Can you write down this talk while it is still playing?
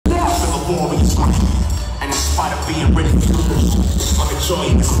laborious life. And in spite of being ridiculed, I'm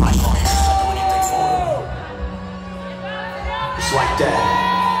enjoying this life. I do anything for it. It's like that.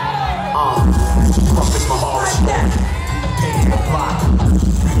 Krump is my horoscope. Pain to the block.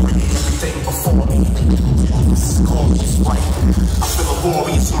 Bringing everything before me. This is glorious life. I feel a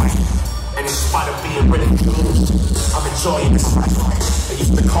glorious life. And in spite of being ridiculed, I'm enjoying this life. They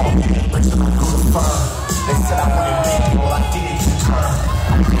used to call me until I grew the fur. They said I wouldn't make it, well I didn't concur.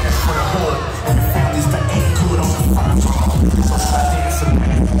 I did it for the hood, and the families that ain't good on the firm. So should I dance or not?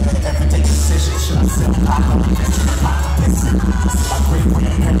 Everyday decision, should I sell pot or listen? My great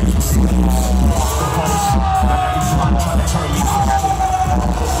grandparents were slaves. Off the post, now every slot trying to turn me Christian.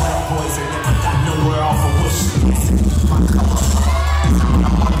 All those black boys ain't never got nowhere off of wishing. My color is what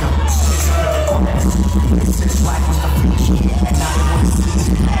I'm under. They said black was the future, and now they want to see his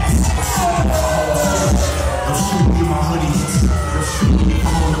past. They'll shoot me in my hoodies. They'll shoot me if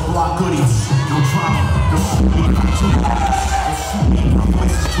I'm on the block goodies. No drama. They'll shoot me if I'm too high. They'll shoot me if my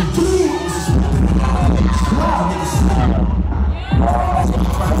voice is too deep. This is what niggas say.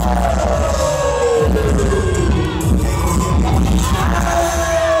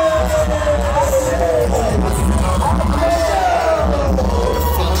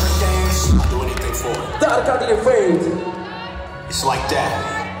 It's like that.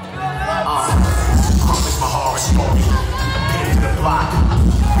 Krump is my horoscope. Pain to the block.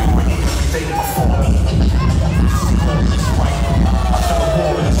 Bringing everything before me. It's right. I feel a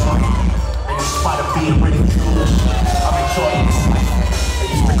war in this life. And in spite of being ridiculed, I'm enjoying this life. They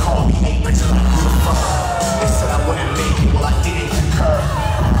used to call me ape until I grew the fur. They said I wouldn't make it, well I didn't concur.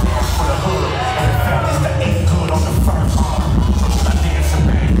 Dance for the hood, and the families that ain't good on the first. So should I dance or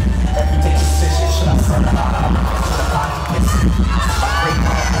bang? Everyday decision, should I serve it out?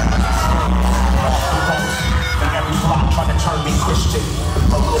 Now every block trying to turn me Christian.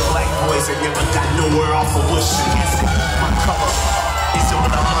 A little black boys that never got nowhere off of wishing. My color is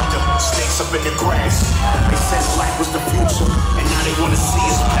what I'm under. Snakes up in the grass. They said black was the future, and now they want to see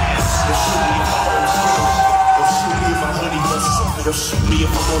us past. They'll shoot me if I hold skills. They'll shoot me if I hoodie bust. They'll shoot me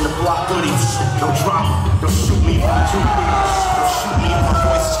if I'm on the block hoodies. No drama. They'll shoot me if I'm too big. They'll shoot me if my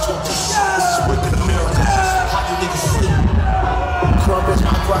voice is too deep. This is wicked America. How you niggas sleep? Krump is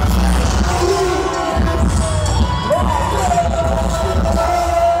my brother.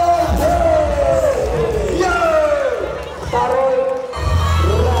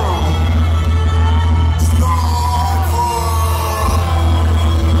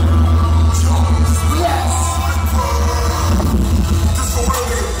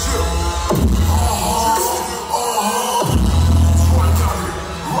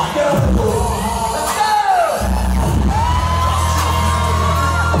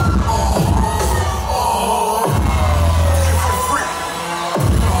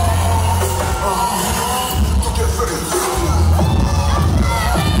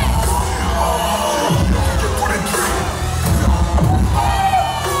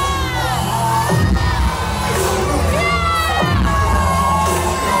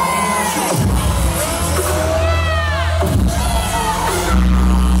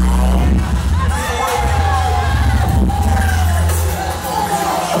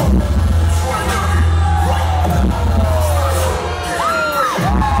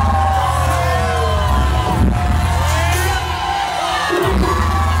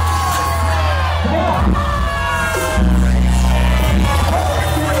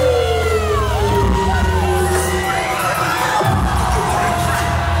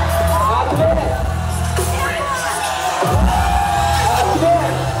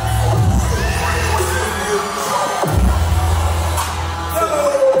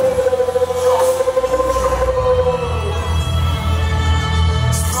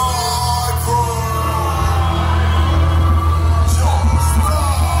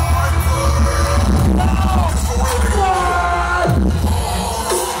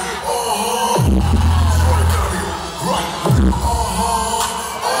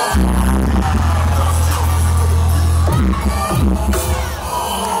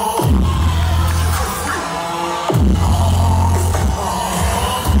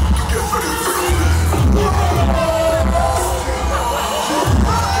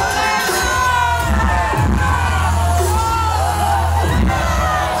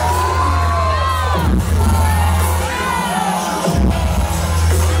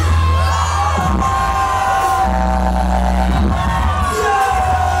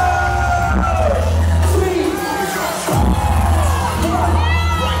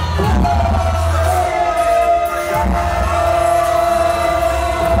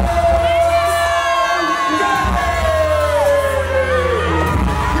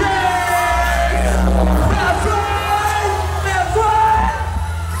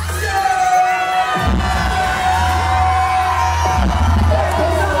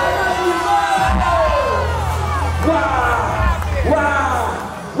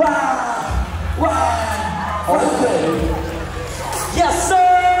 Yes, sir!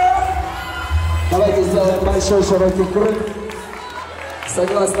 Давайте сделаем большой широкий круг.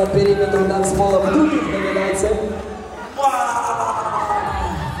 Согласно периметру танцпола в других номинациях.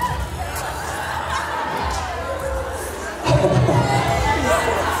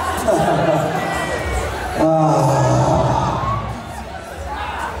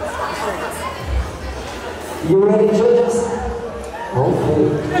 You ready, judges? Okay.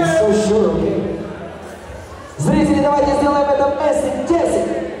 You're so sure, okay? Зрители, давайте сделаем это вместе.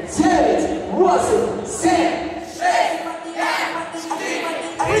 10, 9, 8, 7, 6, 5, 4,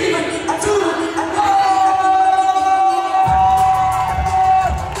 3, 2, 1.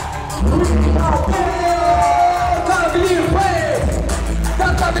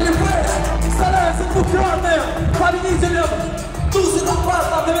 Становится двукратным победителем тузы на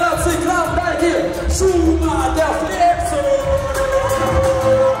номинации Krump. Дайте шум!